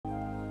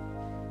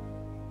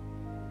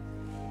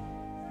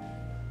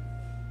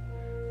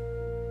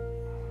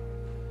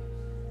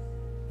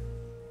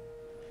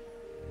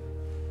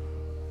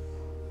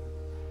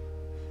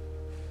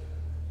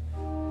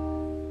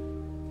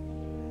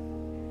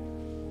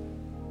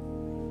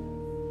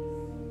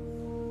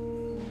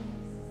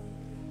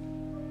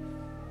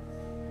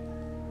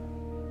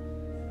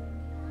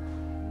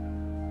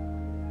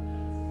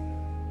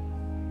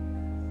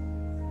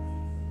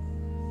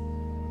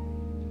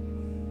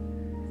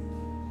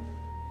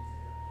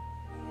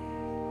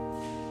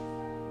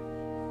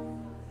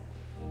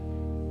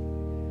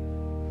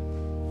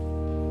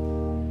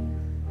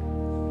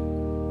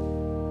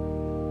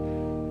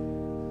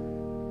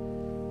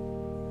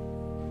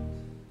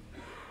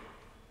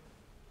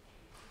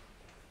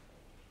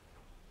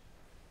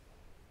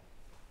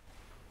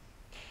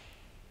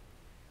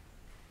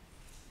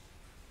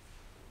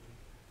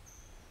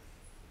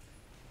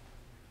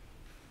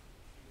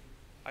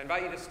I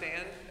invite you to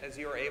stand as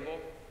you are able.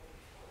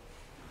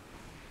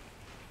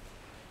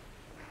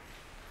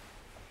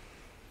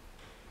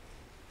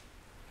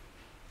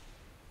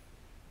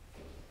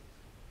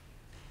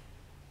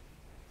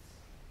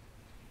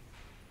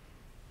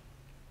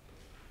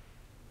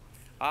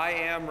 I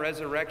am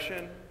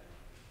resurrection,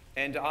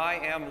 and I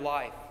am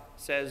life,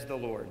 says the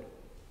Lord.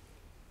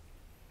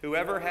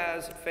 Whoever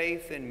has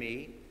faith in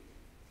me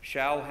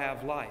shall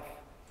have life,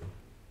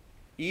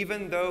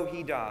 even though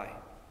he die.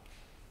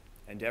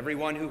 And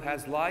everyone who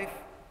has life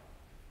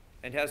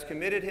and has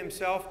committed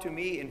himself to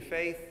me in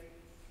faith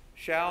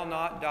shall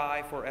not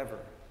die forever.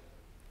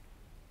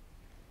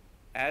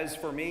 As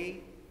for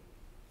me,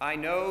 I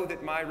know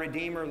that my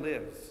Redeemer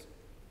lives,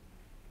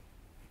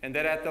 and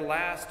that at the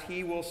last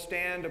he will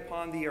stand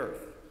upon the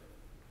earth.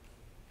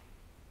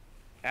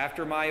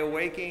 After my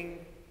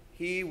awaking,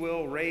 he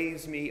will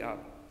raise me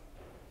up,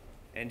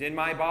 and in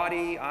my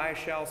body I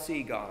shall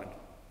see God.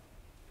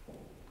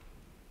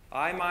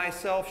 I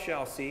myself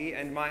shall see,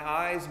 and my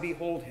eyes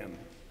behold him,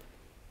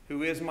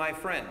 who is my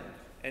friend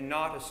and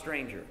not a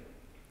stranger.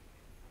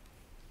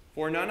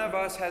 For none of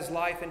us has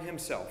life in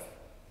himself,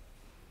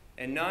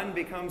 and none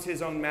becomes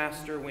his own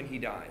master when he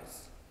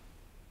dies.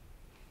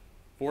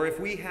 For if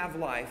we have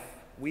life,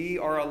 we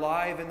are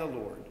alive in the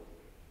Lord,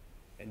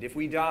 and if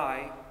we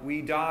die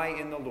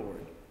in the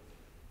Lord.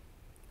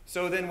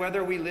 So then,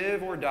 whether we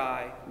live or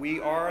die,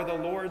 we are the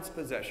Lord's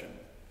possession.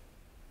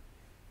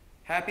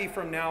 Happy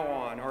from now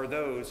on are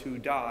those who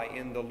die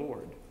in the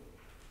Lord.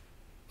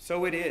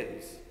 So it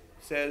is,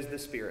 says the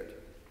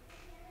Spirit,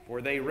 for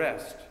they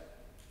rest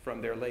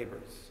from their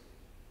labors.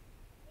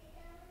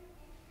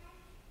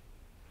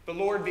 The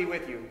Lord be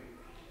with you.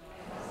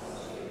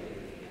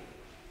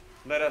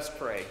 Let us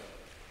pray.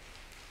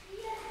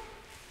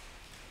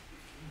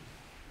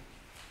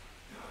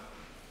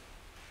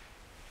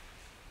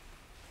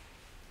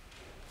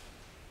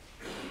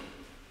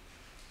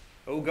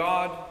 O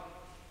God,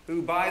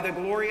 who by the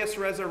glorious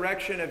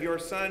resurrection of your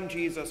Son,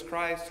 Jesus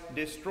Christ,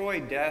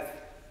 destroyed death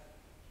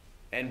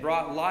and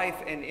brought life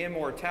and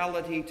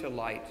immortality to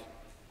light,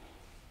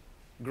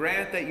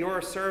 grant that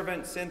your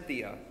servant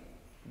Cynthia,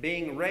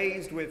 being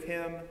raised with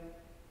him,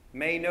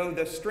 may know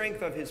the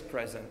strength of his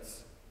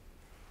presence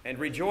and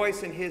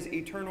rejoice in his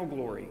eternal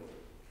glory,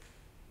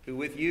 who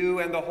with you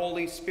and the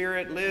Holy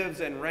Spirit lives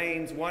and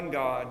reigns one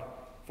God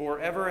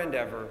forever and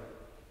ever.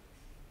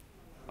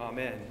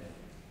 Amen.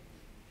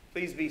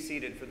 Please be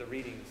seated for the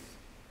readings.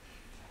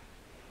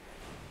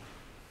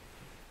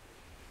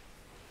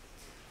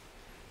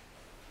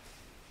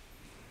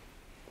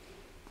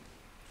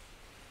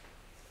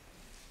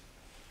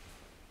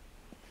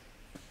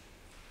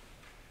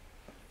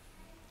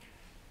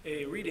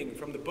 A reading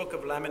from the book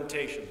of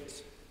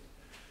Lamentations.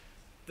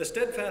 The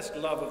steadfast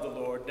love of the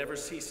Lord never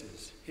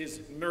ceases.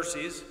 His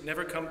mercies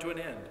never come to an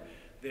end.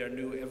 They are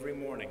new every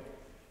morning.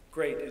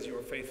 Great is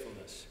your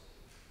faithfulness.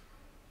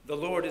 The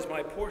Lord is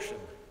my portion,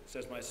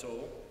 says my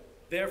soul.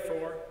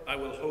 Therefore, I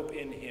will hope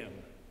in him.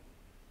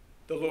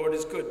 The Lord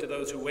is good to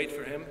those who wait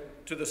for him,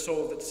 to the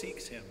soul that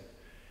seeks him.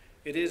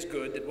 It is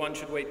good that one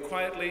should wait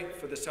quietly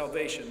for the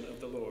salvation of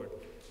the Lord.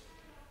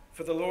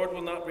 For the Lord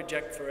will not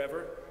reject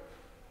forever.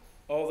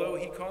 Although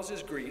he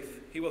causes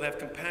grief, he will have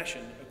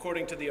compassion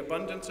according to the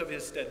abundance of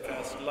his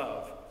steadfast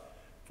love.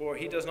 For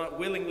he does not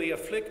willingly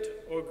afflict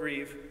or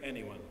grieve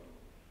anyone.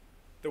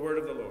 The word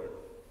of the Lord.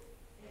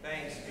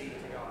 Thanks be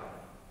to God.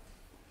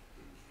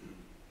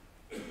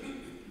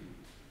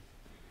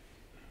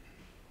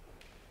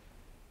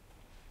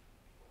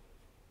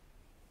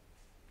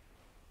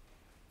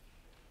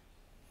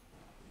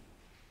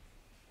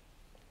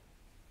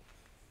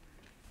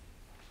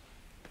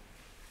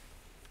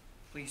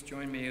 Please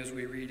join me as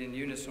we read in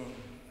unison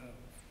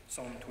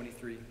Psalm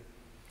 23.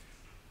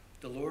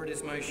 The Lord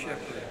is my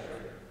shepherd,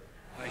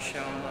 I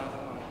shall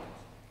not want.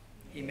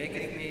 He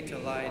maketh me to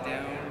lie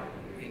down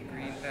in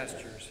green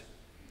pastures.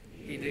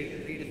 He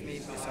leadeth me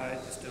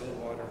beside the still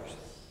waters.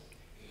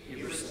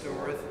 He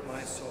restoreth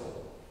my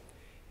soul.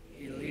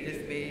 He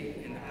leadeth me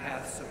in the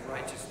paths of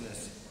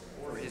righteousness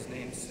for his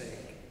name's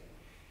sake.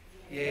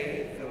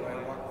 Yea, though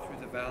I walk through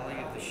the valley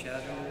of the shadow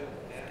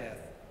of death,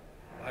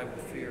 I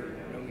will fear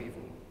no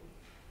evil.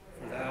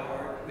 For thou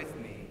art with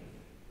me,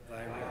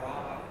 thy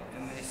rod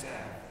and thy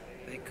staff,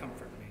 they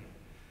comfort me.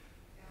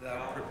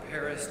 Thou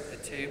preparest a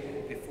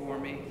table before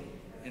me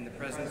in the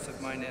presence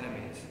of mine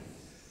enemies.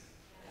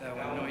 Thou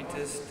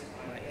anointest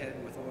my head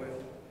with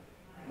oil,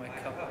 my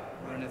cup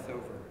runneth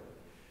over.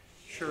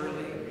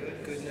 Surely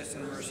goodness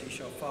and mercy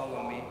shall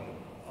follow me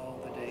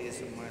all the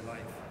days of my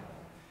life,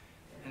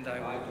 and I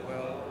will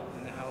dwell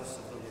in the house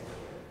of the Lord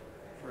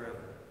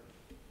forever.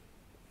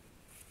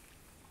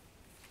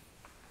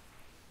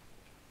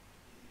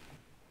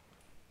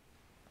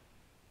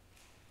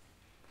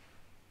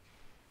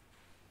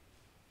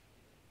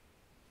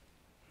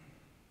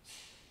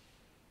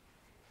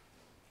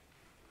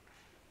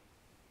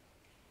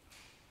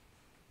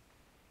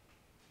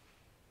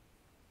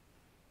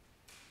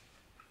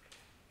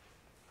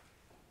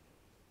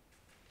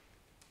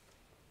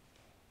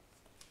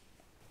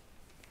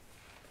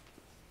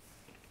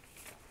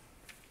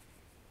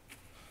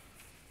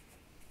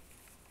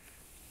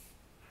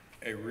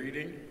 A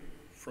reading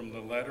from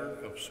the letter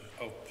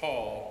of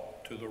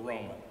Paul to the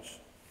Romans.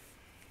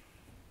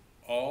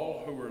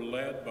 All who are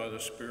led by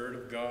the Spirit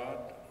of God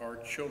are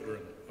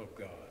children of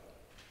God.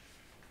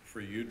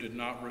 For you did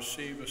not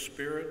receive a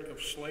spirit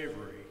of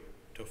slavery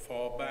to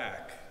fall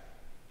back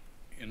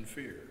in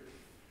fear,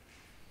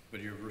 but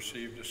you have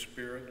received a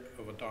spirit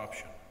of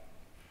adoption.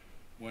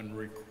 When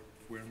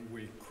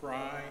we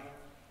cry,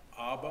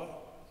 Abba,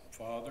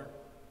 Father,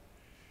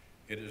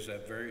 it is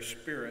that very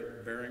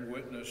Spirit bearing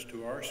witness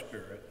to our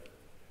spirit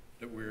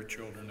that we are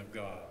children of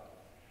God.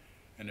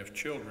 And if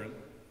children,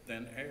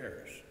 then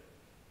heirs,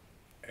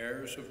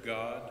 heirs of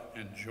God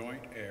and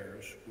joint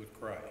heirs with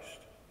Christ,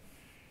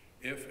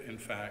 if in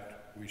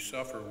fact we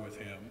suffer with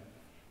him,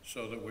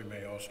 so that we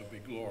may also be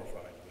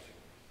glorified with him.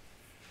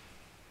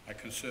 I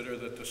consider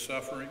that the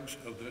sufferings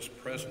of this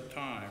present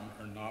time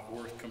are not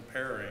worth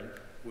comparing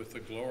with the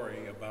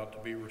glory about to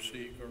be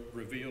received or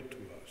revealed to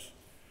us.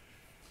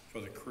 For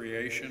the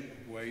creation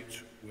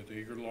waits with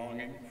eager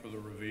longing for the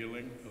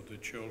revealing of the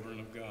children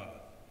of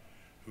God,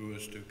 who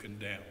is to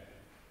condemn.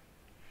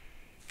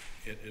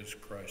 It is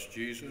Christ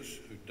Jesus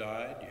who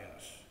died,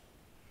 yes,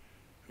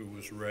 who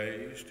was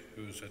raised,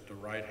 who is at the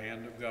right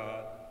hand of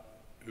God,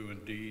 who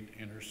indeed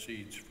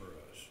intercedes for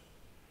us.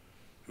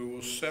 Who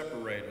will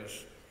separate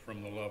us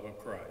from the love of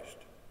Christ?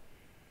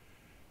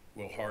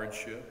 Will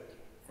hardship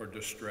or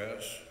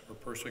distress or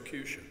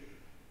persecution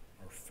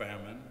or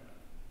famine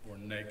or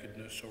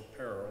nakedness or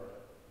peril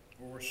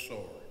or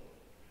sword?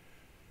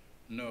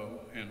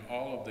 No, in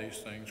all of these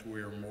things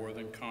we are more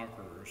than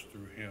conquerors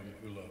through him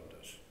who loved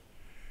us.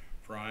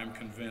 For I am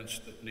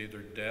convinced that neither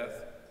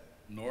death,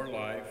 nor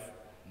life,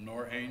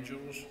 nor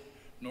angels,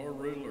 nor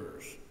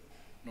rulers,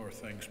 nor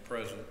things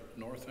present,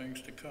 nor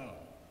things to come,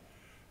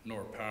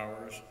 nor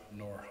powers,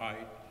 nor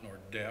height, nor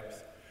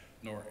depth,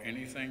 nor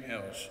anything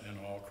else in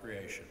all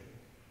creation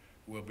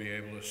will be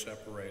able to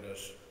separate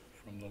us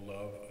from the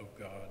love of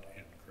God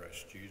in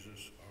Christ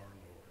Jesus our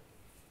Lord.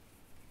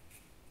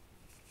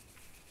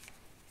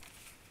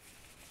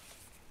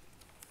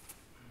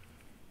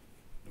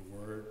 The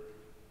word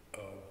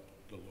of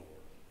the Lord.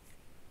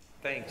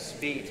 Thanks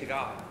be to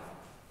God.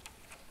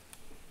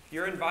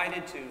 You're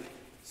invited to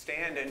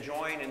stand and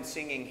join in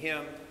singing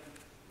hymn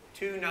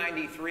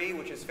 293,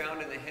 which is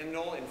found in the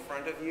hymnal in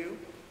front of you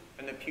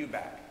in the pew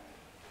back.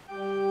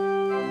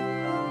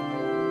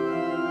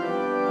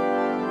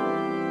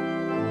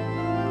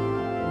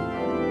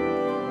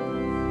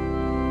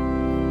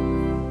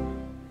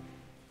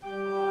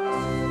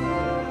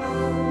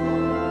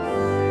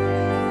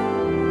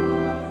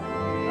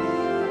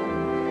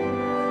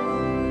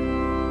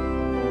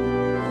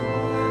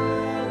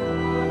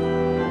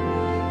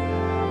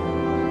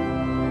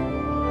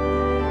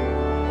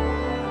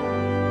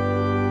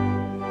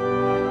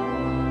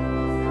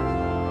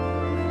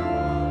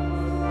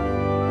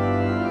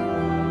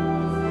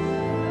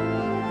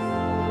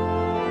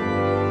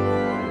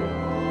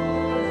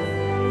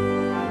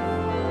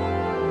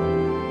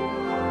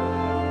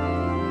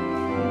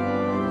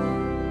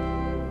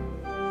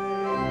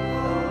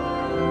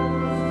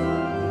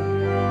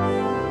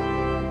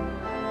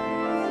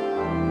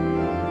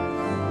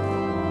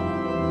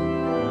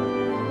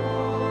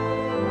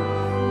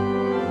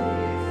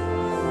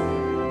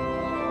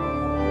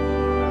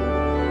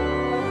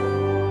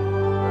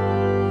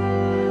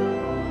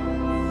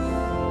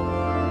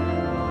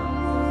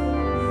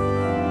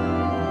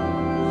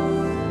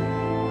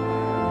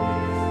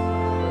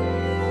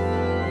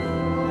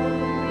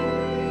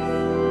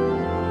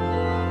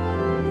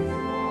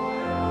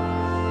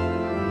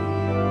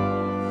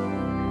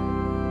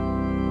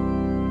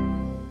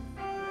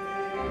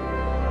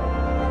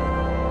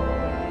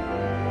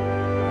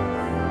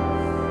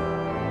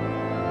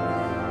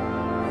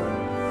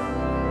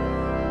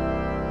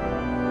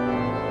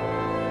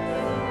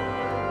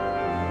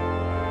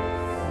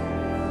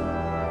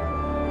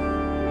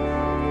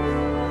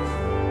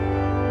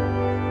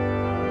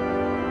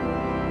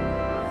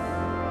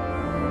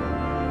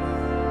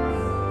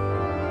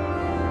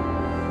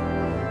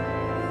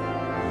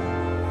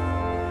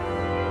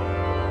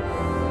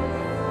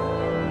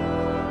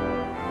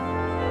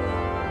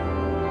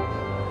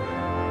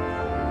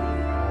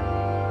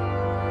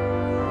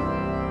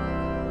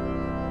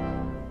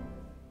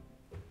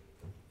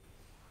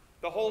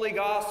 The Holy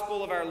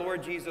Gospel of our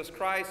Lord Jesus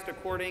Christ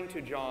according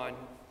to John.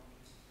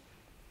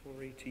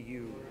 Glory to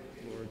you,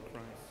 Lord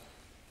Christ.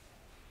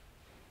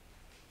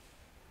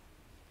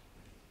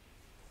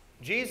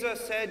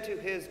 Jesus said to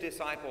his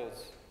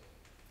disciples,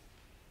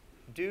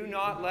 "Do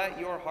not let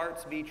your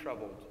hearts be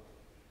troubled.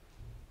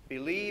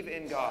 Believe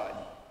in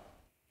God.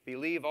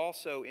 Believe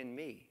also in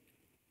me.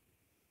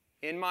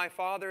 In my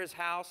Father's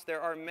house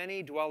there are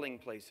many dwelling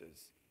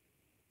places.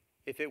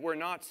 If it were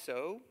not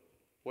so,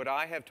 would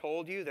I have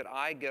told you that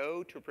I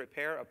go to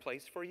prepare a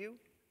place for you?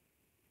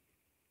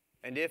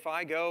 And if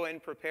I go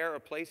and prepare a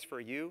place for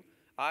you,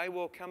 I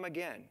will come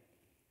again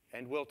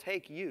and will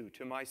take you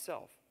to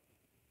myself,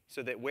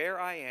 so that where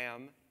I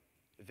am,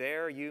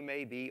 there you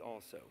may be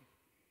also.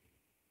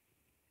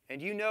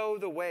 And you know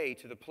the way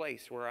to the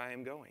place where I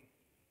am going."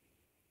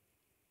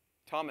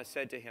 Thomas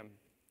said to him,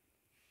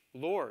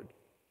 "Lord,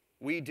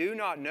 we do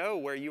not know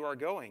where you are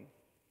going.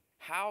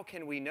 How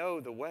can we know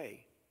the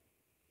way?"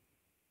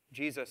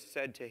 Jesus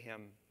said to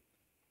him,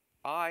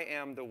 "I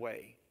am the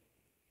way,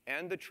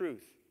 and the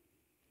truth,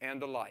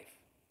 and the life.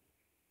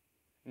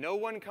 No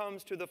one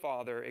comes to the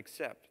Father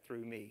except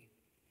through me."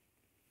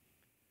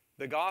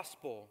 The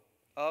Gospel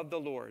of the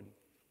Lord.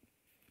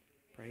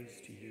 Praise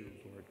to you,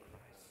 Lord Christ.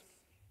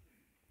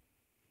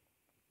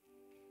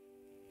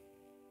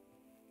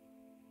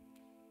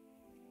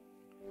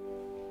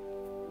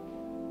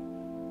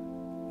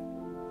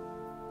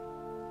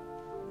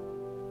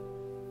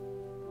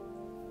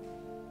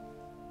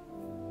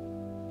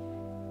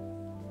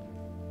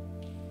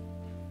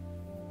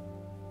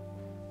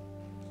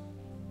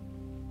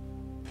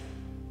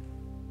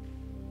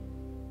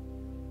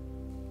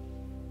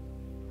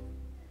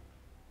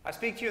 I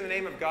speak to you in the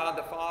name of God,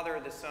 the Father,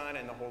 the Son,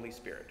 and the Holy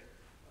Spirit.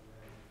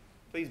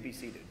 Please be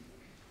seated.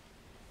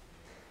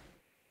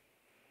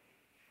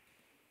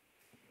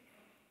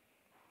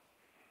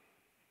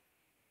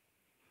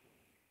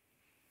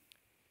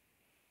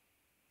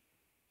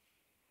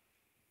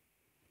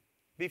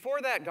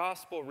 Before that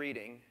gospel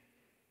reading,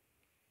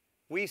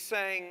 we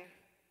sang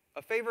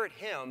a favorite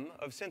hymn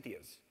of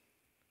Cynthia's,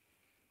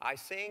 "I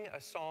Sing a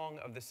Song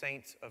of the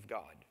Saints of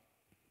God."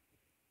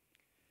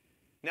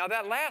 Now,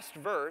 that last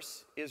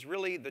verse is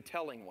really the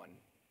telling one.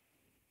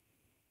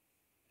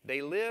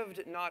 They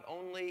lived not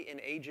only in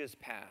ages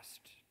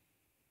past,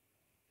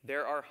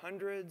 there are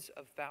hundreds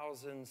of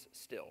thousands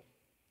still.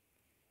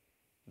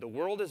 The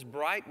world is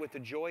bright with the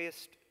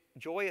joyous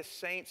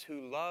saints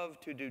who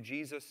love to do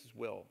Jesus'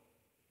 will.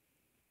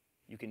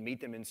 You can meet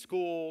them in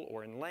school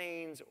or in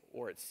lanes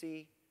or at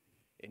sea,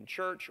 in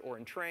church or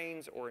in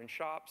trains or in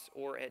shops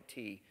or at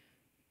tea.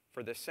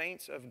 For the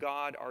saints of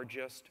God are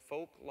just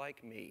folk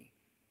like me,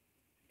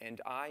 and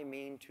I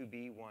mean to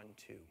be one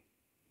too.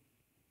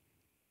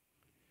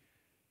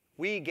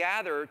 We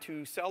gather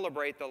to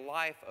celebrate the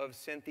life of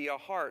Cynthia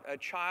Hart, a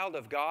child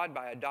of God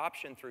by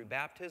adoption through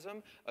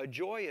baptism, a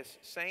joyous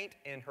saint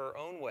in her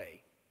own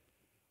way,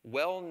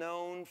 well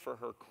known for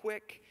her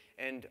quick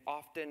and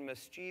often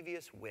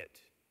mischievous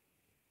wit.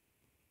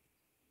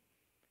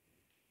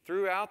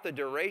 Throughout the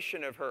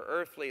duration of her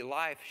earthly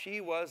life, she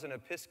was an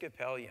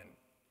Episcopalian,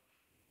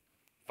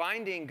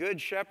 finding Good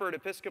Shepherd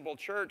Episcopal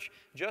Church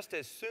just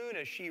as soon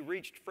as she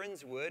reached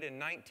Friendswood in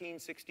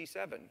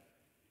 1967.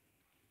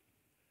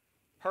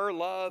 Her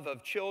love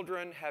of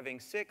children, having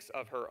 6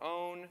 of her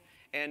own,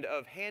 and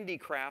of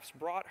handicrafts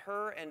brought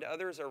her and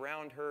others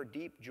around her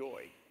deep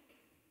joy.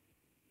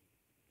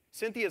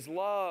 Cynthia's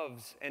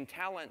loves and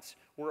talents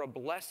were a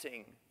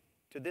blessing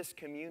to this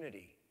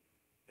community,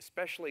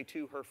 especially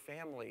to her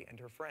family and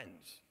her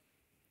friends,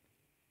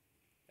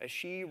 as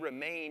she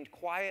remained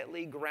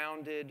quietly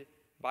grounded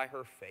by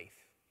her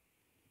faith.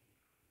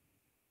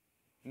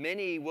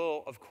 Many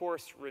will, of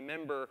course,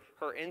 remember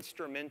her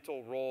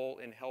instrumental role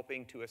in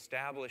helping to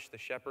establish the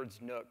Shepherd's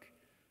Nook,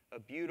 a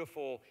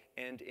beautiful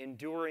and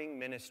enduring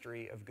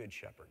ministry of Good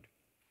Shepherd.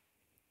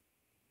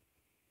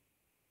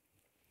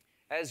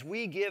 As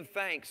we give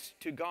thanks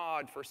to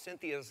God for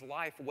Cynthia's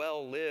life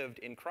well lived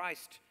in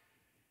Christ,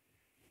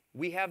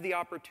 we have the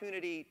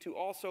opportunity to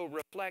also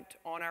reflect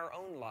on our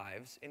own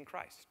lives in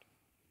Christ.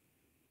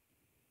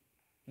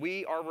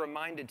 We are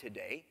reminded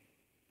today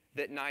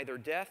that neither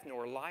death,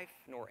 nor life,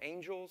 nor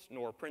angels,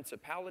 nor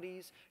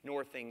principalities,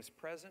 nor things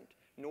present,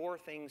 nor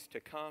things to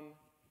come,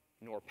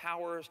 nor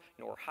powers,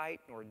 nor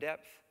height, nor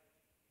depth,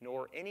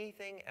 nor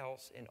anything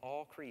else in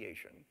all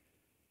creation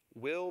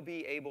will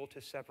be able to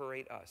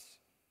separate us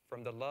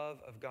from the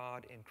love of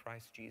God in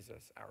Christ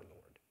Jesus our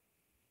Lord.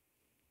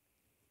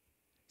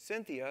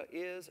 Cynthia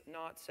is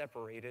not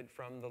separated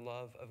from the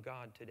love of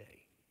God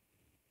today,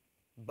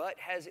 but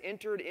has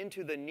entered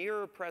into the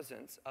nearer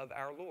presence of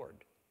our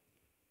Lord.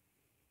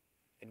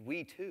 And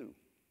we too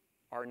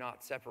are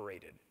not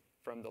separated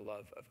from the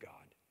love of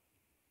God,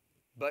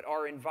 but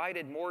are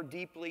invited more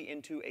deeply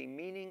into a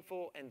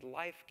meaningful and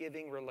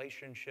life-giving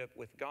relationship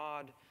with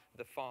God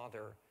the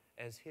Father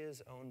as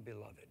His own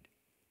beloved.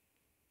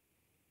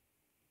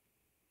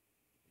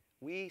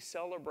 We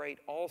celebrate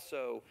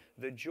also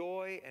the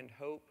joy and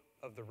hope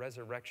of the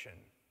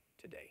resurrection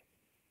today.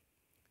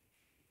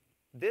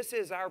 This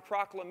is our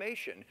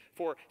proclamation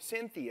for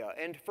Cynthia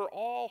and for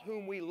all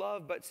whom we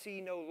love but see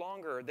no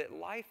longer, that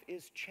life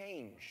is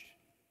changed,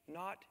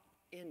 not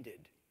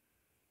ended.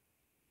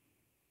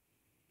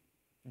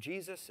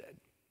 Jesus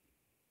said,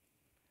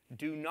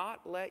 "Do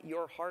not let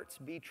your hearts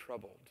be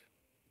troubled.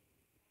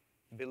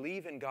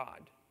 Believe in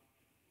God.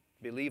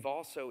 Believe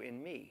also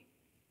in me.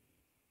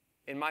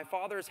 In my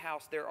Father's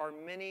house there are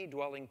many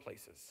dwelling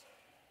places.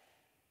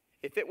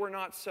 If it were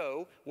not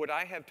so, would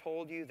I have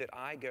told you that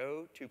I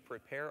go to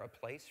prepare a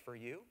place for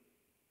you?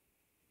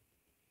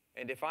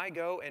 And if I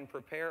go and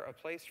prepare a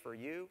place for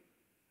you,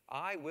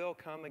 I will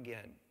come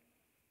again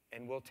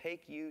and will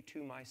take you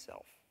to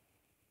myself,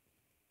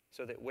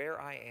 so that where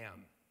I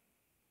am,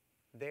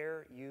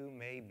 there you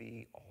may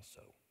be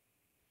also."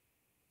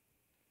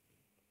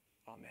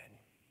 Amen.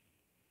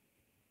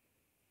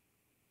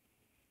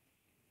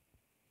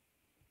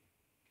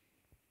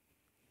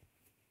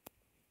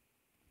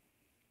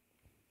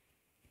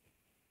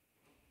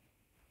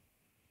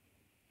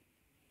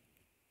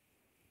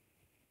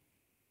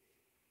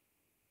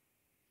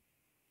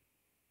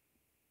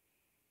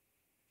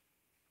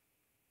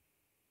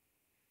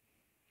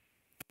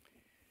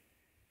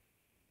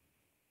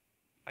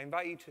 I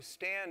invite you to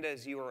stand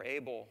as you are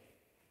able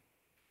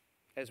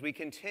as we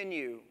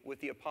continue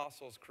with the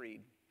Apostles'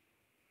 Creed.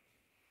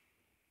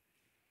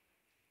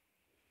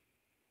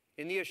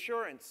 In the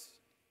assurance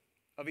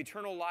of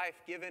eternal life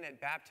given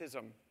at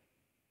baptism,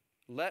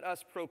 let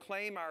us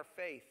proclaim our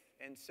faith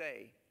and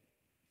say,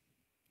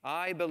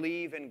 I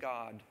believe in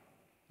God,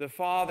 the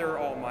Father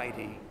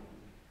Almighty,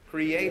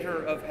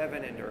 creator of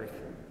heaven and earth.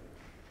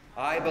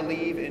 I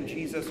believe in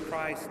Jesus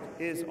Christ,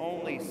 his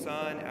only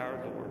Son,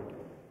 our Lord.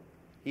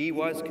 He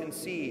was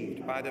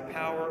conceived by the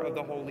power of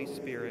the Holy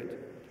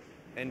Spirit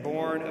and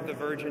born of the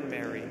Virgin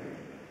Mary.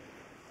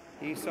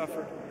 He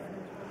suffered,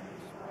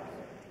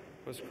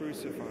 was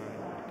crucified,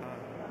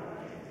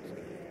 died.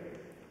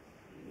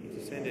 He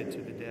descended to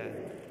the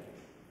dead.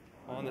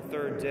 On the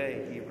third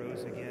day, he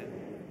rose again.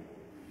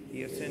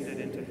 He ascended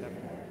into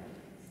heaven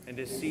and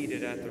is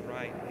seated at the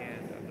right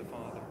hand of the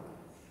Father.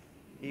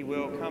 He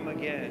will come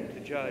again to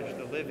judge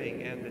the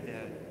living and the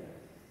dead.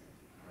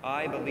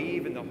 I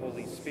believe in the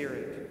Holy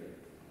Spirit,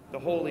 the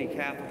Holy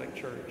Catholic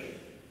Church,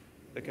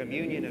 the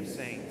communion of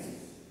saints,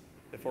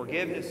 the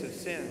forgiveness of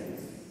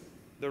sins,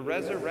 the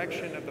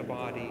resurrection of the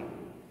body,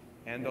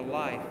 and the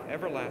life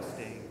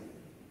everlasting.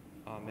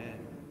 Amen.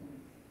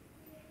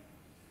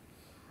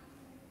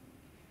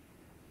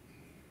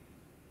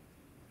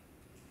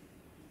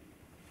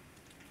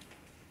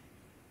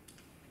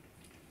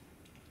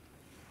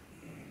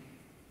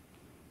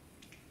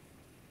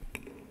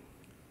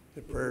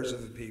 The prayers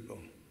of the people.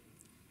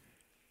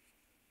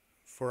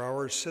 For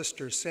our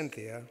sister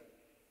Cynthia,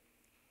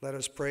 let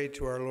us pray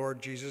to our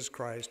Lord Jesus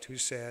Christ, who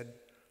said,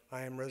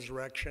 I am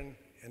resurrection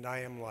and I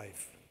am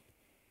life.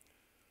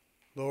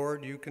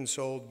 Lord, you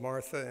consoled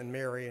Martha and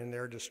Mary in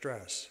their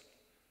distress.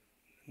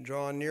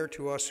 Draw near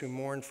to us who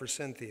mourn for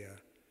Cynthia,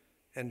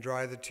 and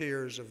dry the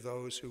tears of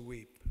those who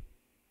weep.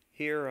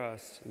 Hear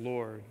us,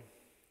 Lord.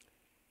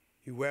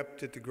 You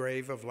wept at the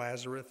grave of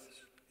Lazarus,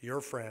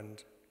 your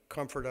friend.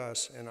 Comfort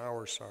us in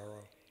our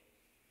sorrow.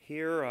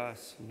 Hear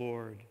us,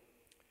 Lord.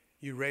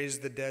 You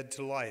raised the dead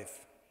to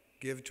life.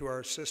 Give to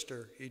our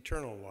sister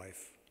eternal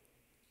life.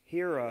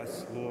 Hear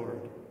us,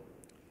 Lord.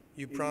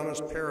 You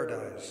promised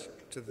paradise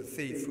to the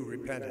thief who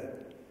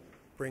repented.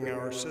 Bring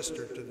our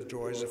sister to the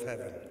joys of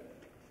heaven.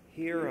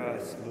 Hear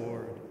us,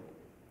 Lord.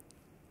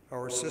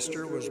 Our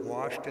sister was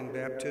washed in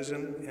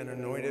baptism and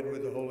anointed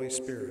with the Holy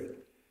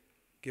Spirit.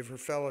 Give her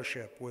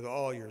fellowship with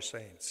all your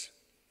saints.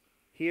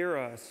 Hear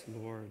us,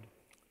 Lord.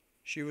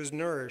 She was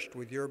nourished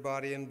with your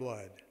body and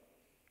blood.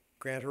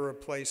 Grant her a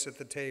place at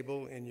the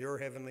table in your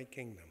heavenly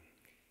kingdom.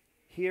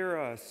 Hear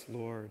us,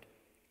 Lord.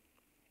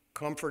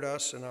 Comfort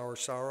us in our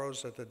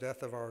sorrows at the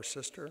death of our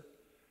sister.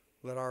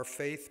 Let our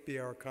faith be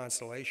our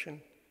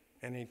consolation,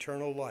 and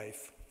eternal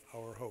life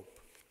our hope.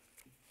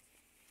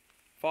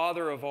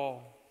 Father of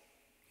all,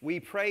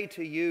 we pray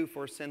to you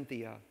for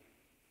Cynthia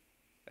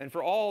and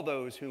for all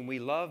those whom we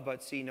love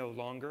but see no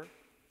longer.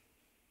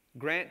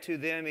 Grant to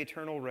them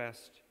eternal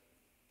rest.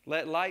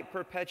 Let light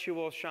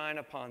perpetual shine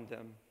upon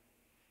them.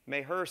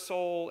 May her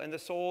soul and the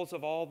souls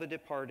of all the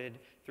departed,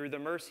 through the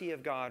mercy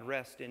of God,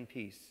 rest in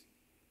peace.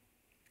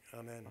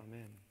 Amen.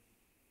 Amen.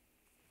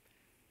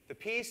 The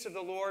peace of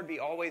the Lord be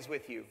always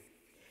with you.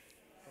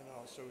 And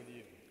also with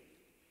you.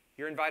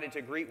 You're invited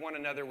to greet one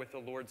another with the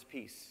Lord's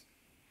peace.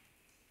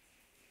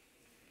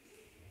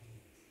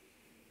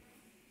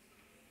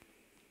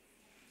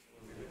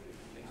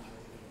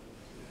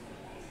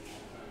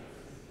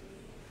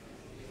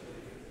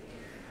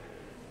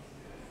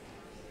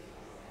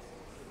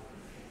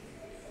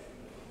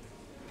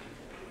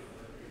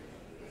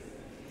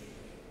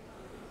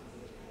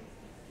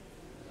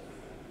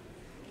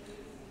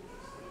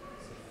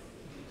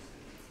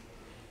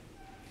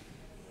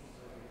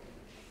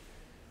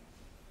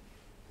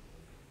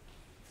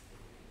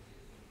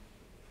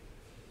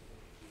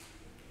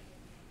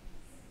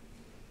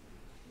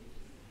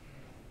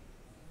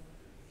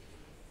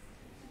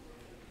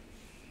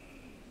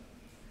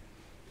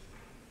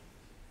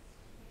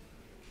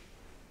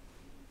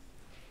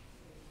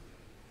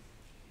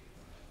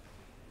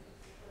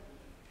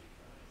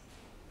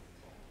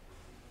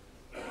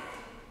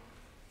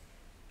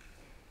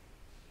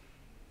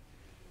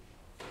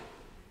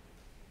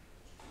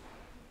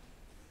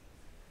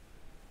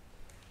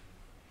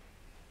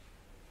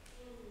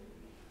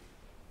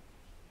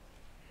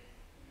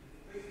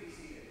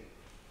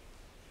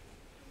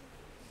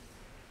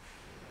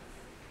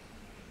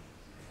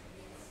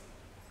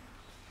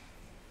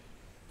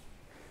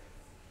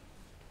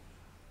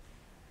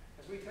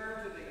 As we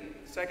turn to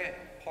the second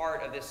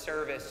part of this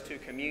service, to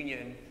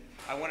communion,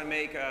 I want to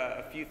make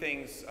a few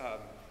things,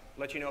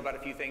 let you know about a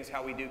few things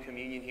how we do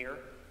communion here.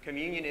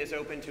 Communion is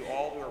open to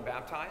all who are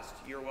baptized.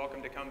 You're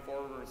welcome to come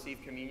forward and receive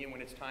communion when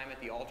it's time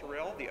at the altar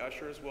rail. The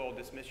ushers will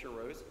dismiss your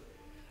rows.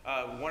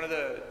 One of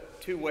the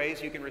two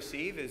ways you can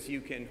receive is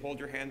you can hold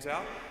your hands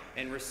out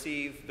and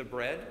receive the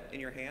bread in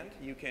your hand.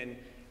 You can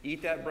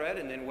eat that bread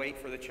and then wait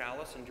for the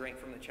chalice and drink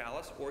from the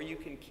chalice, or you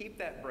can keep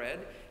that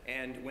bread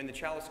and when the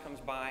chalice comes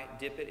by,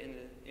 dip it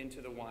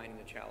into the wine in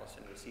the chalice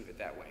and receive it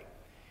that way.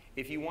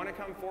 If you want to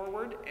come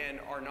forward and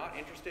are not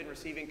interested in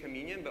receiving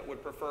communion but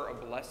would prefer a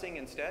blessing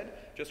instead,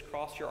 just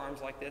cross your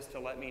arms like this to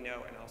let me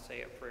know, and I'll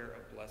say a prayer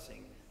of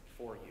blessing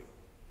for you.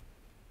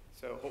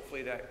 So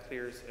hopefully that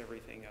clears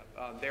everything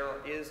up. There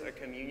is a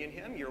communion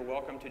hymn. You're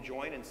welcome to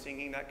join in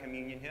singing that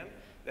communion hymn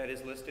that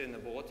is listed in the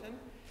bulletin,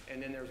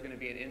 and then there's going to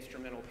be an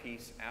instrumental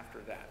piece after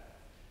that.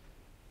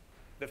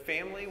 The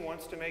family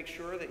wants to make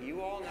sure that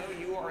you all know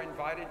you are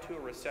invited to a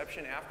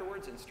reception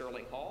afterwards in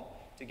Sterling Hall.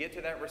 To get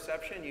to that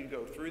reception, you'd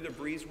go through the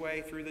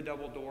breezeway, through the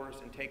double doors,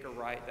 and take a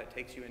right that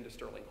takes you into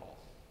Sterling Hall.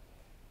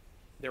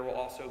 There will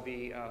also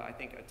be, I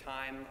think, a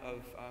time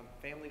of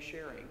family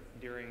sharing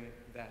during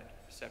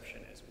that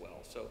reception as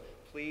well. So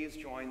please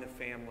join the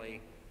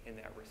family in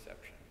that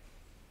reception.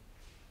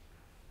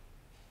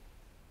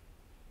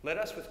 Let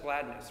us with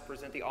gladness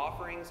present the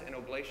offerings and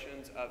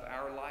oblations of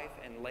our life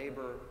and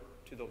labor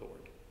to the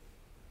Lord.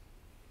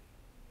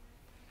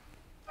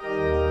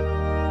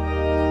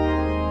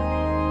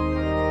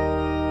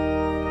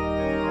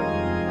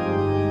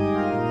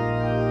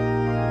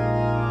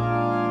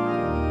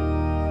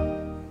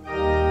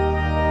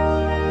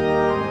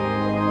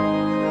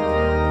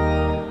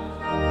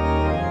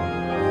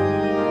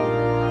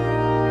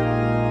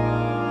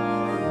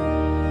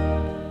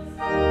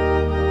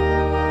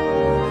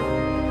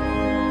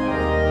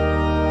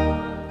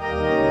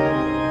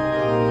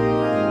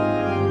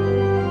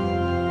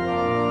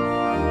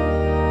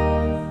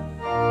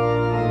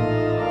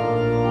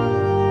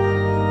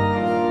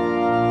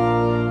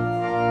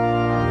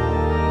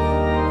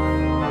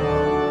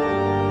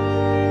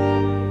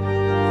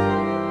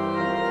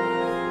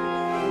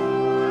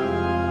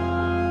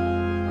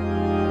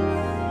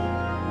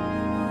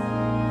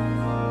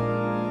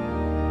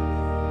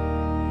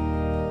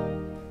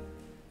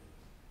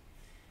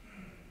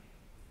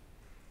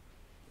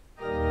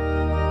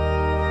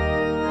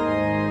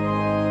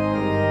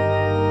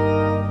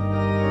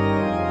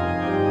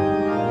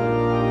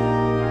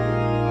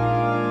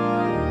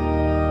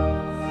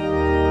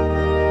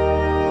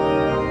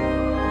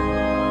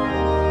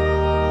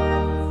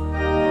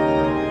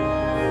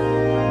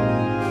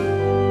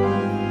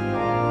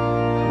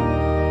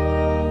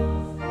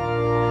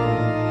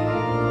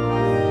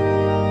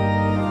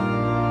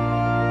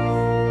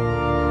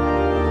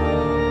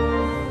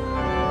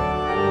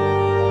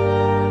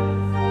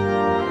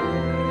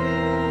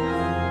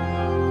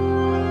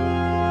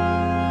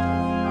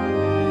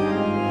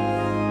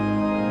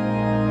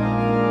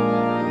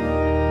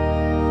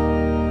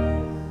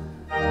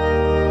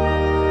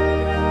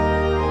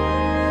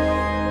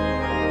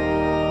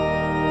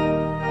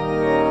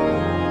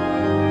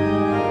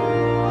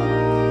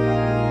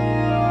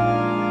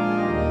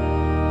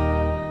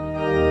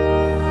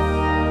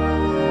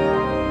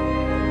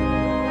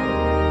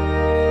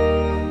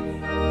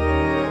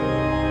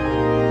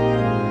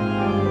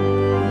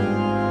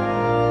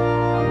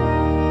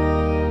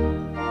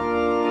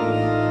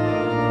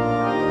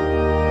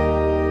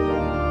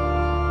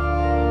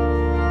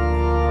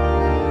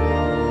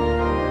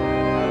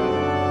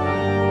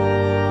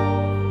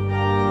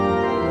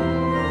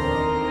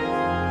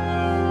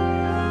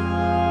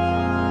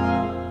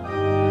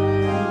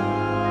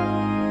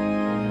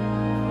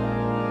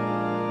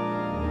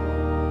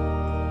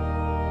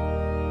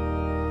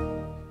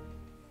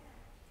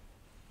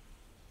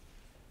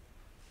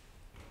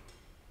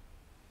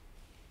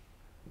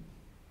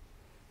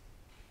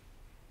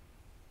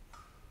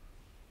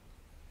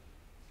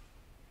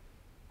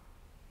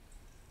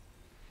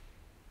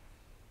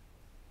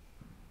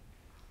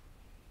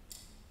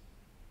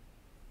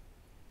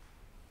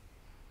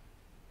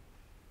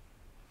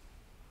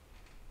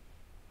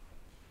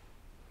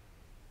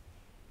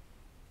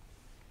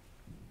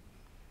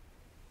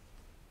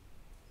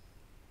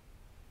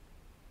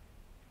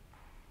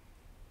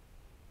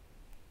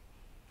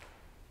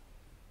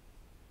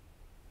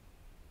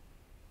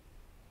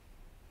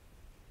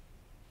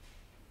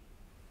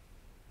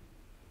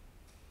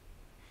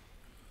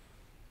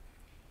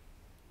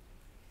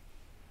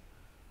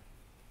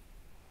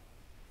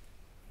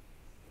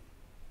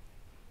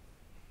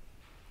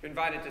 You're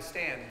invited to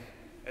stand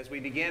as we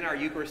begin our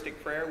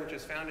Eucharistic prayer, which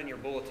is found in your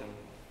bulletin.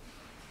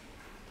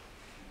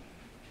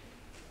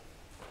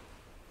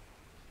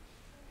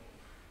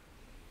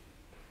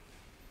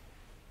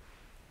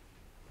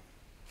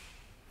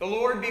 The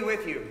Lord be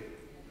with you.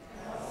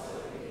 And also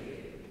with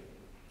you.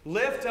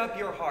 Lift up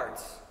your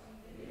hearts.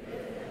 We lift them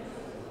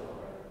to the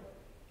Lord.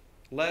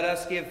 Let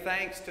us give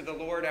thanks to the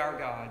Lord our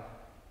God.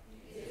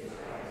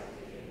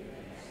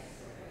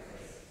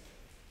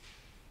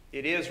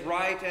 It is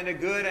right and a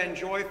good and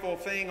joyful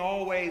thing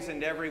always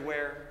and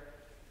everywhere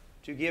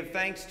to give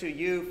thanks to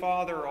you,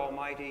 Father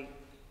Almighty,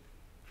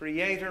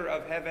 Creator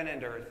of heaven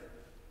and earth,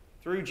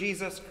 through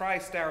Jesus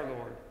Christ our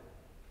Lord,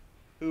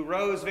 who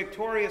rose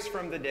victorious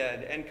from the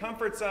dead and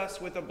comforts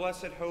us with the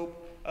blessed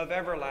hope of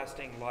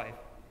everlasting life.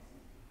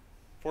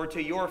 For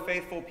to your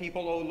faithful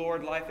people, O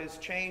Lord, life is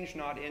changed,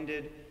 not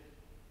ended,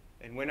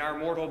 and when our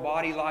mortal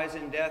body lies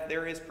in death,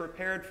 there is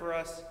prepared for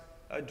us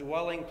a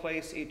dwelling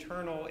place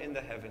eternal in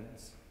the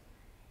heavens.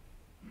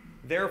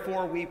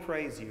 Therefore we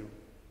praise you,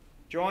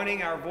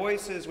 joining our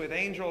voices with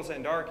angels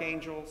and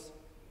archangels,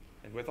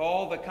 and with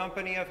all the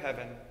company of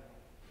heaven,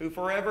 who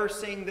forever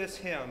sing this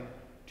hymn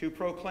to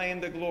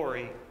proclaim the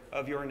glory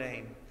of your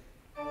name.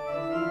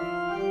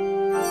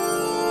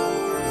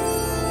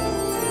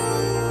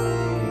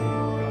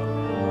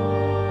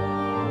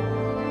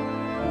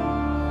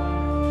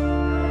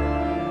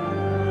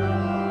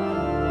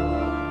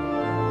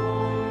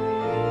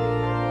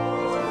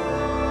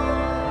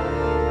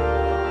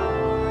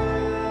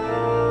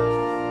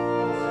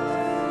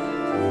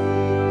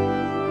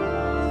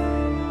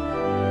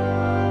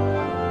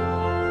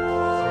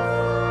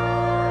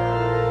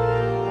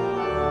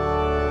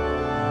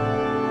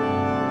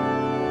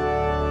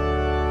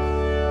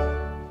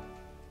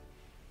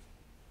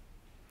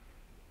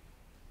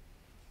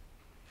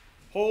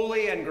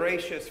 Holy and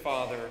gracious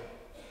Father,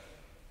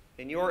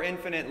 in your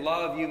infinite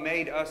love you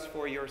made us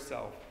for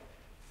yourself.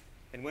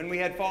 And when we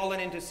had fallen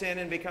into sin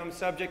and become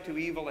subject to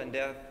evil and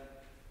death,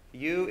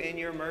 you in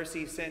your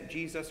mercy sent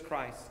Jesus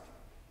Christ,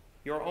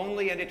 your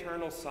only and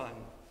eternal Son,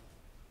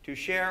 to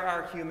share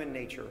our human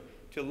nature,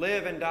 to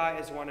live and die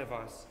as one of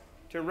us,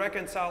 to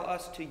reconcile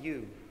us to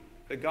you,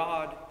 the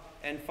God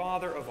and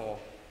Father of all.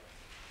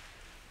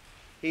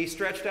 He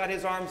stretched out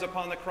his arms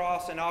upon the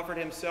cross and offered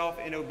himself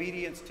in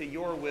obedience to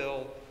your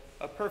will,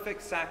 a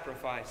perfect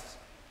sacrifice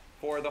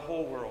for the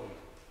whole world.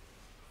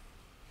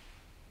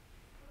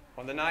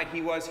 On the night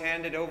he was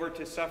handed over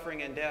to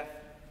suffering and death,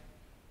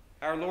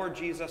 our Lord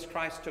Jesus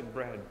Christ took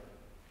bread,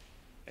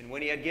 and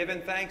when he had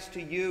given thanks to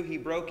you, he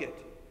broke it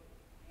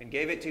and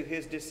gave it to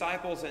his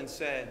disciples and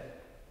said,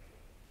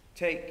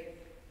 "Take,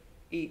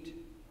 eat.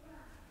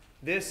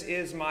 This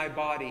is my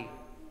body,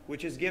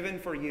 which is given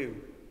for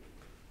you.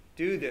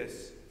 Do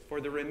this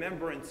for the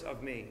remembrance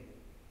of me."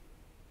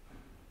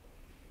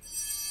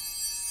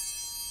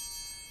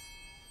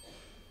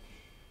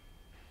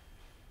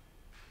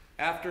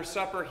 After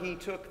supper, he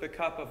took the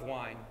cup of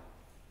wine,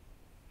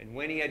 and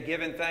when he had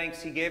given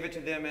thanks, he gave it to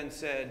them and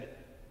said,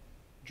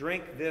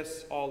 "Drink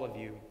this, all of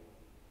you.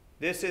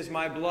 This is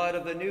my blood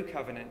of the new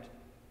covenant,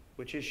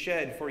 which is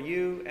shed for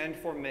you and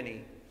for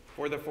many,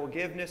 for the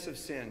forgiveness of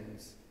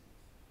sins.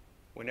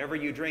 Whenever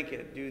you drink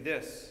it, do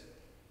this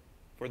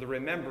for the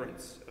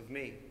remembrance of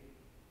me."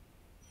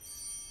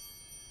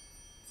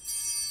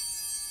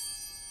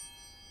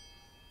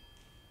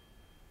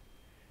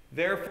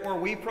 Therefore,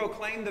 we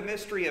proclaim the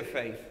mystery of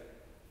faith.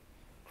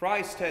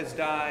 Christ has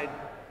died,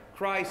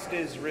 Christ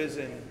is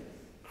risen,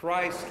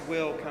 Christ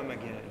will come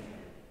again.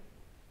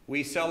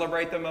 We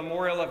celebrate the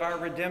memorial of our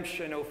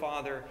redemption, O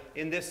Father,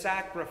 in this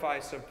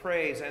sacrifice of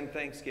praise and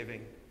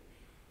thanksgiving.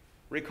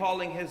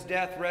 Recalling his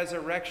death,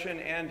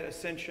 resurrection, and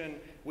ascension,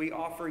 we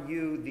offer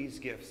you these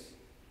gifts.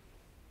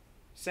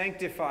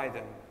 Sanctify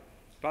them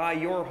by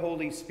your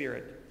Holy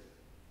Spirit,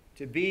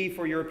 to be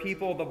for your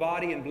people the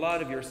body and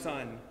blood of your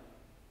Son,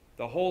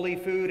 the holy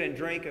food and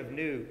drink of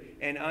new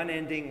and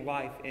unending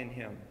life in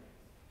him.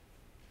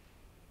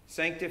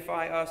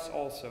 Sanctify us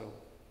also,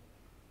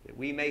 that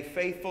we may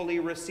faithfully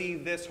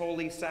receive this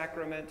holy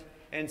sacrament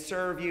and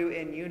serve you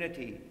in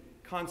unity,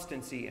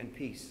 constancy, and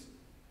peace.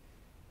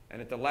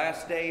 And at the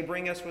last day,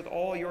 bring us with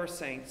all your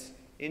saints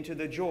into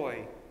the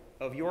joy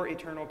of your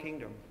eternal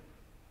kingdom.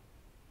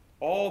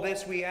 All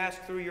this we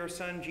ask through your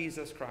Son,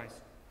 Jesus Christ,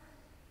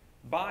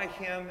 by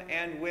him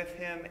and with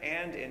him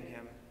and in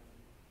him.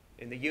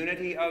 In the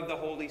unity of the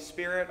Holy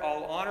Spirit,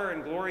 all honor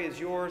and glory is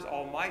yours,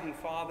 Almighty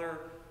Father,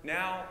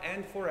 now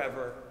and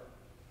forever.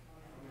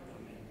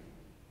 Amen.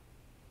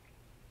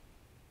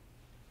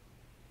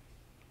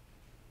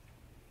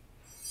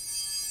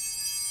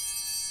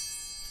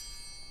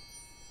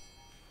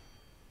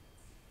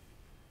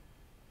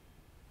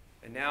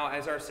 And now,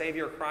 as our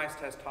Savior Christ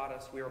has taught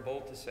us, we are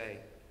bold to say,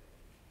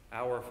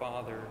 "Our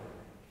Father,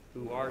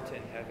 who art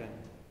in heaven,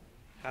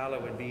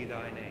 hallowed be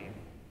thy name.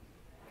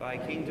 Thy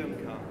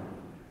kingdom come.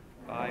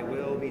 Thy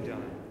will be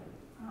done,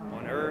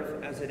 on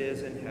earth as it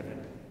is in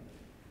heaven.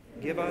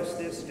 Give us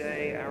this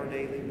day our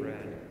daily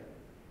bread,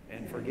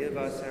 and forgive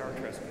us our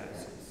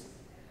trespasses,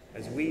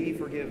 as we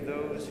forgive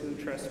those who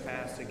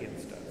trespass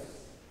against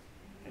us.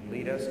 And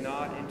lead us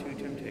not into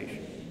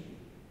temptation,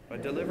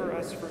 but deliver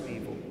us from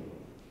evil.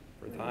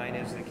 For thine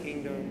is the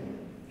kingdom,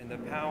 and the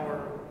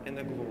power, and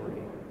the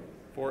glory,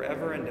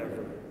 forever and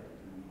ever.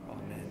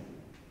 Amen."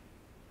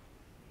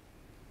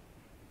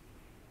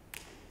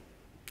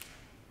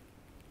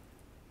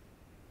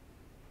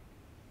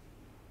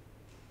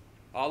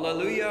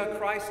 Alleluia,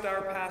 Christ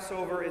our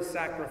Passover is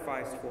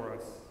sacrificed for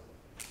us.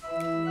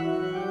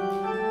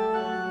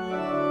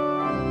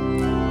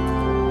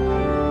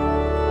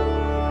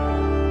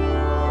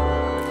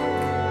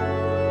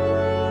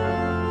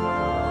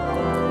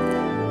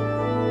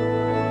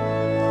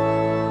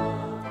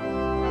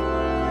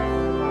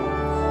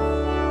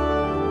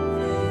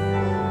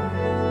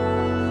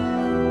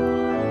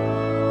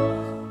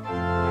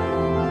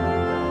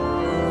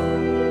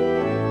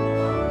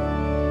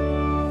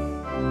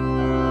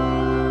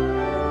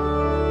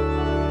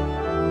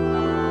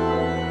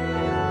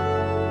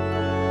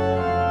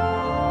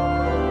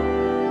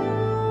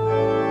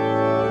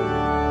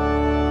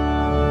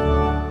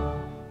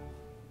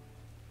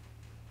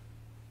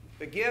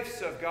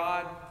 gifts of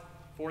God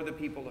for the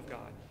people of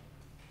God.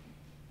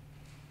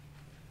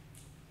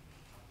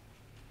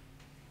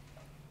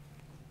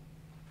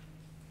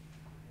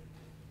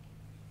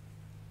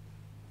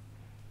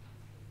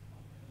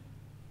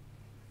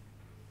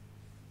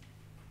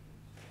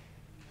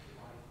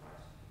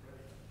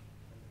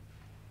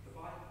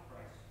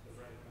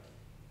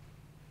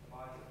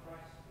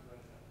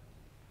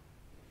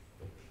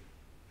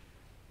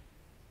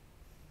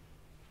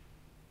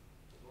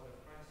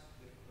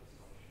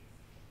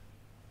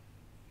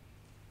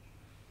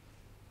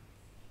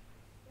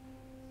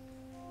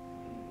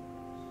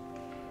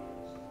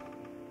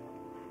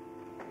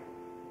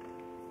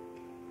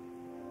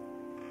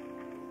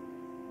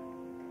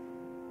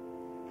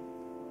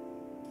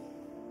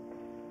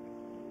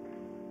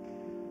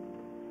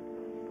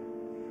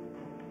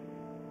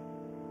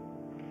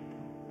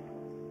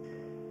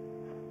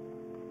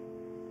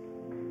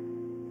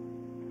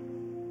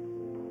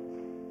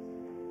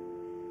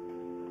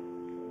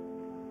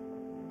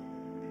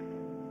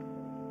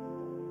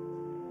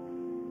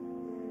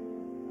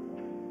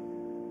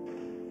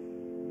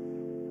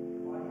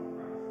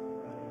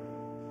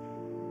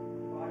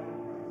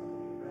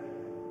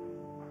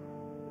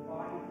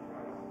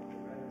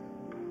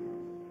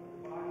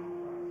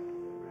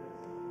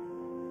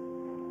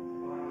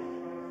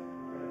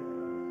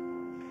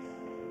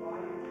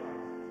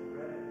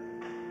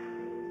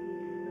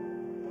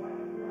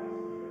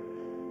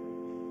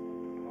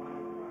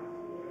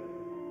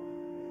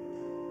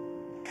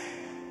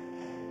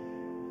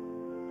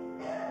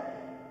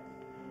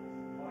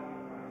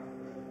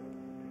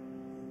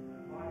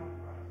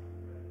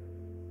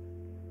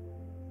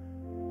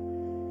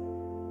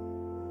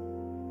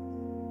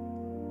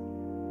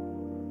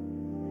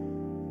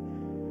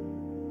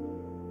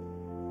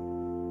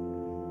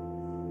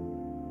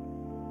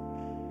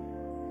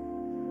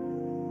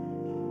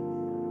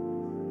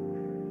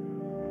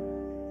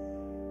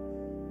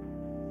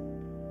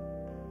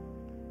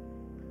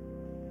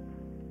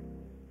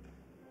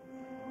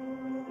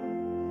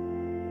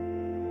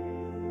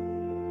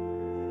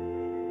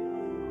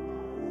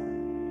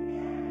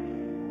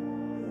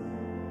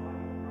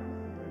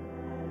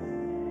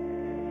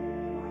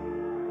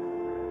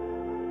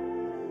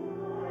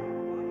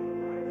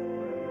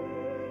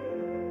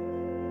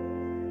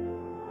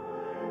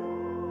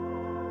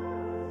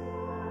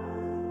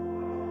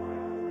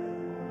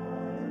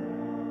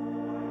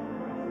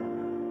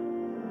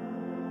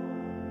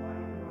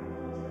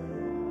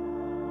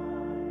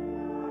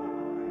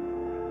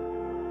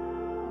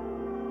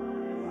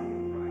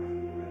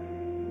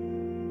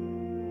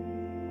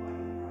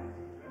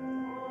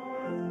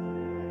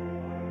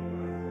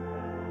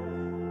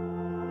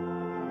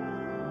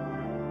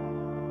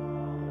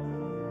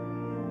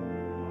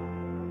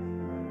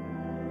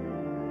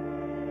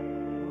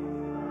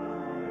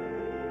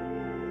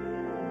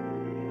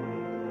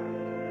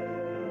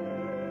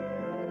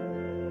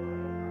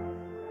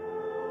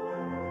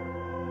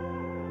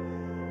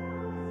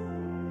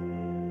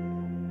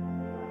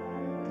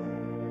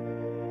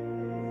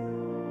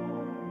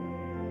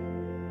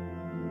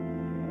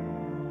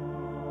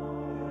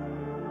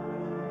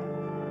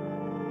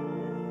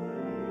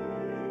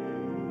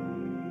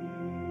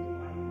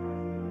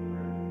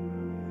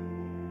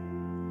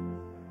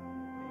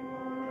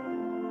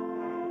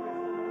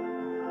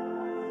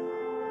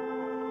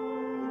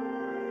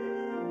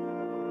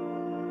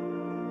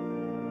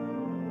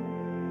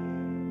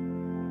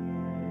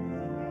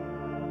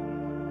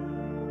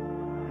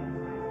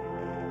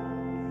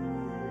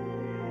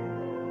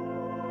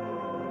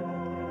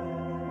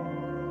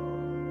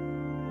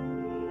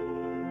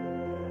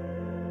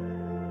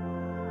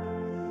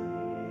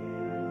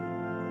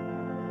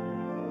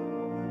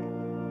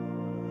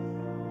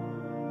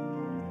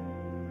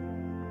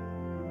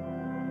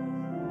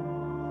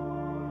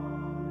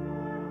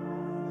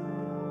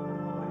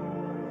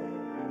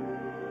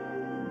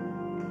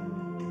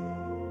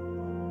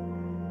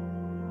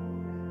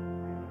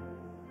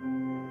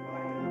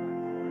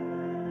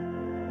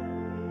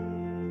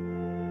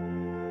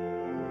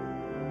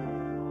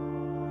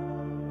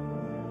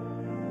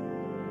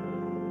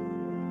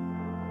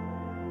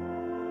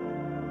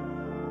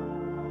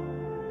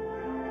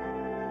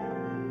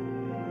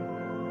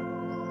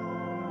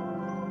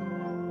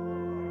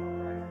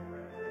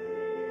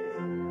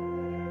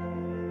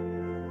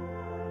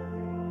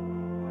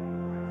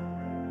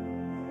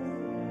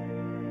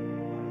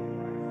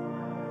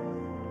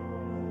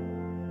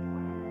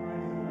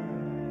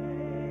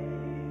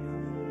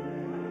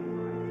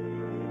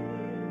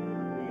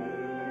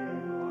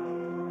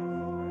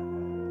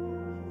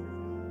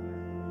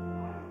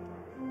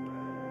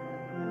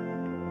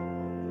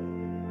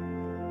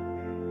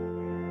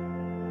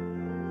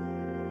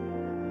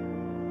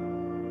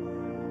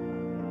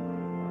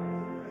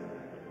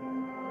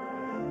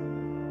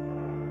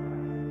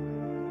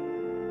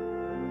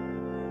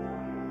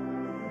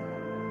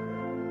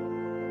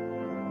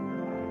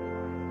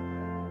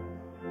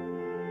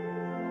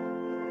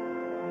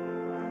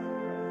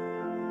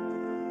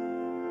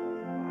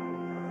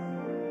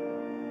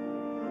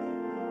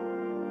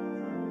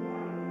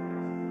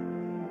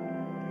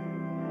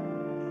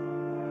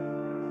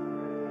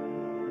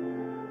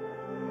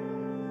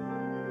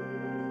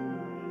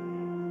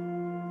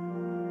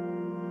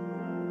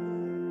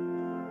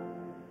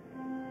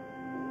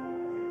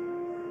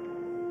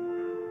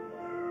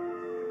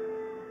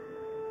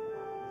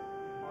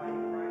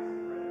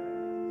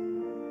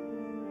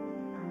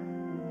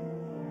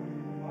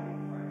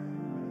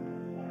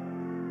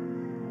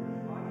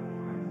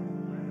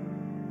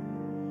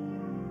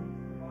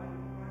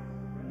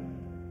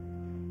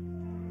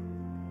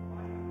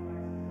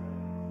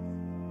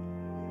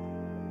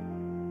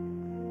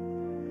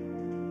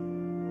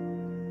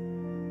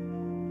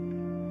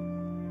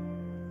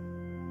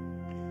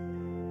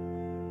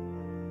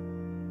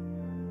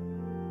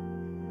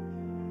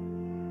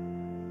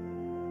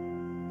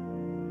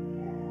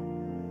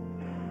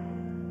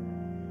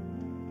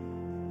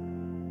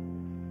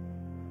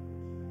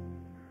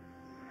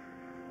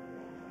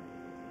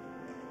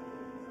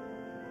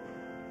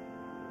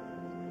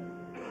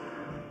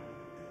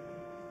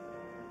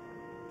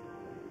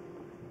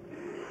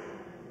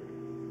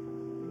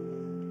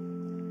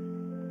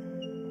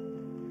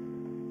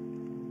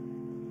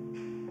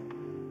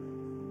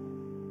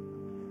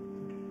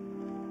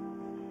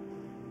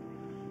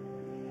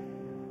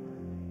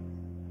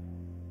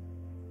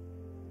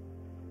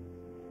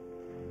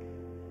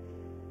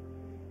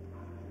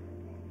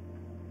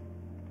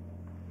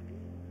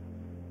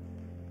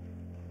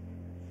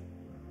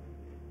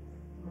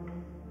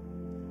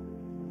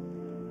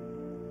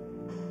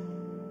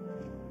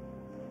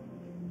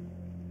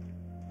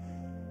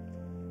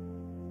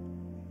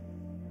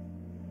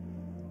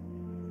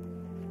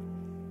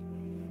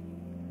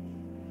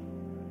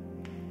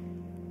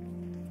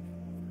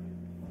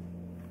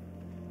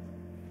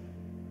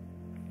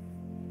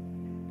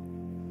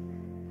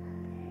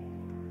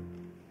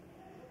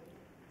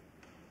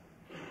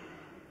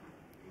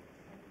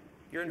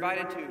 You're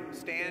invited to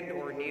stand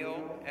or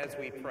kneel as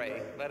we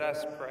pray. Let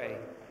us pray.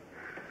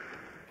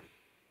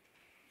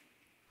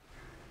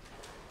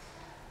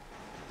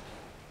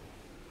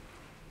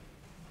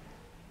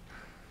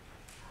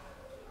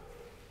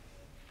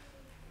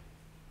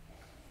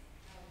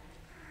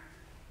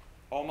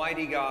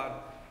 Almighty God,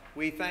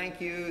 we thank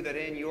you that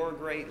in your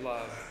great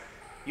love,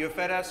 you have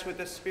fed us with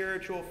the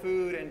spiritual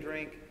food and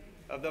drink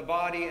of the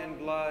body and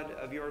blood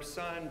of your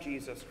Son,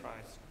 Jesus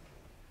Christ,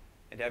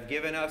 and have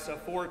given us a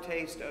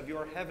foretaste of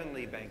your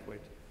heavenly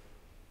banquet.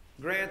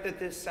 Grant that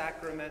this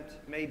sacrament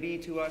may be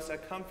to us a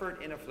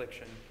comfort in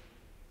affliction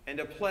and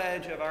a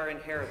pledge of our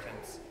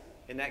inheritance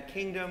in that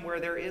kingdom where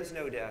there is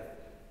no death,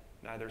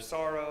 neither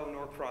sorrow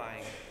nor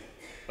crying,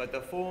 but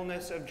the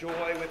fullness of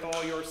joy with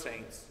all your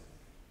saints,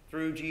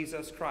 through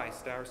Jesus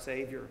Christ our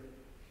Savior.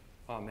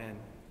 Amen.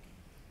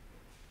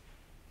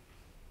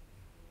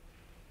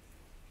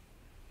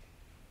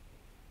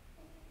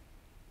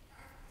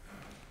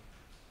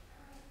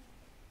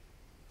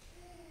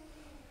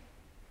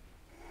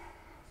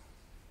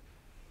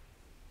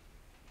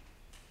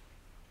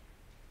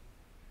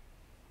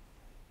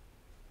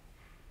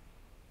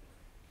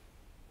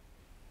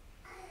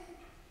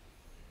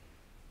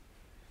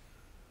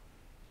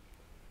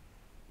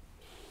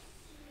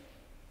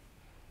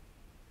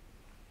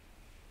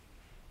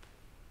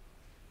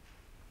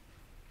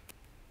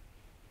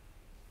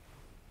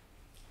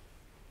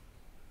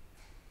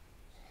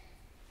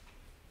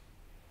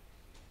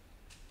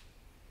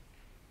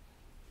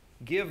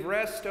 Give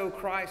rest, O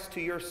Christ,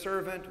 to your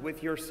servant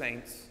with your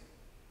saints.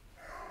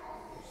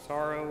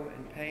 Sorrow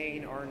and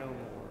pain are no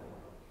more,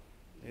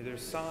 neither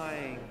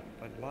sighing,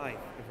 but life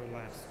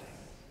everlasting.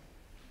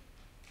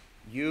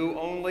 You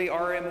only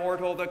are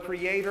immortal, the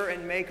creator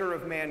and maker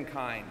of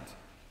mankind.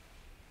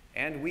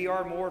 And we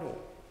are mortal,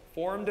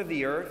 formed of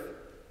the earth,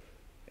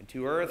 and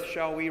to earth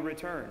shall we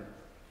return.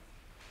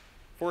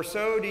 For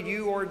so did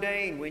you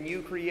ordain when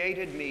you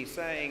created me,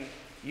 saying,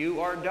 you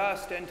are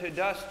dust, and to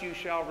dust you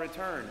shall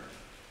return.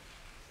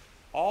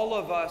 All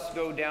of us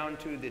go down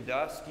to the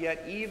dust,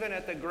 yet even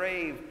at the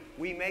grave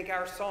we make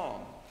our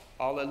song.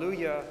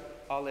 Alleluia,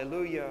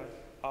 alleluia,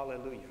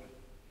 alleluia.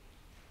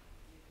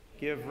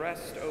 Give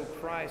rest, O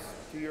Christ,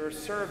 to your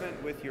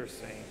servant with your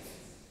saints.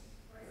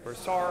 For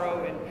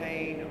sorrow and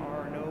pain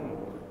are no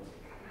more,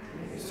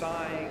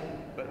 sighing,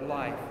 but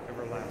life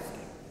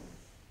everlasting.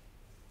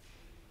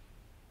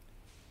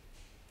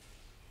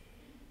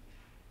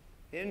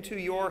 Into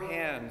your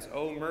hands,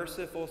 O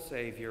merciful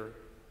Savior,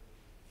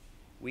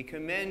 we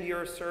commend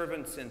your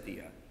servant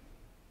Cynthia.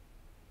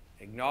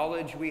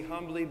 Acknowledge, we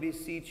humbly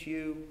beseech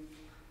you,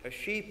 a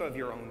sheep of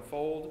your own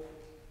fold,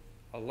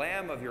 a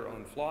lamb of your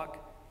own flock,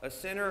 a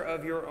sinner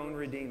of your own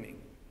redeeming.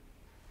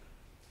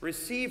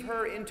 Receive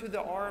her into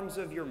the arms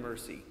of your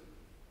mercy,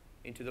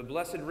 into the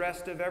blessed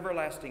rest of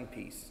everlasting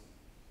peace,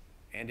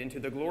 and into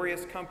the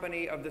glorious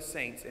company of the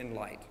saints in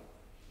light.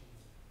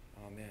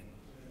 Amen.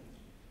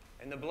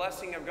 And the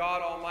blessing of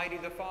God Almighty,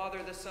 the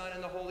Father, the Son,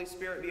 and the Holy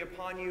Spirit be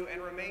upon you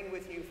and remain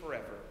with you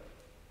forever.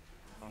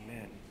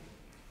 Amen.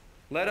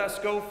 Let us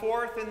go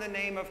forth in the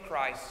name of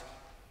Christ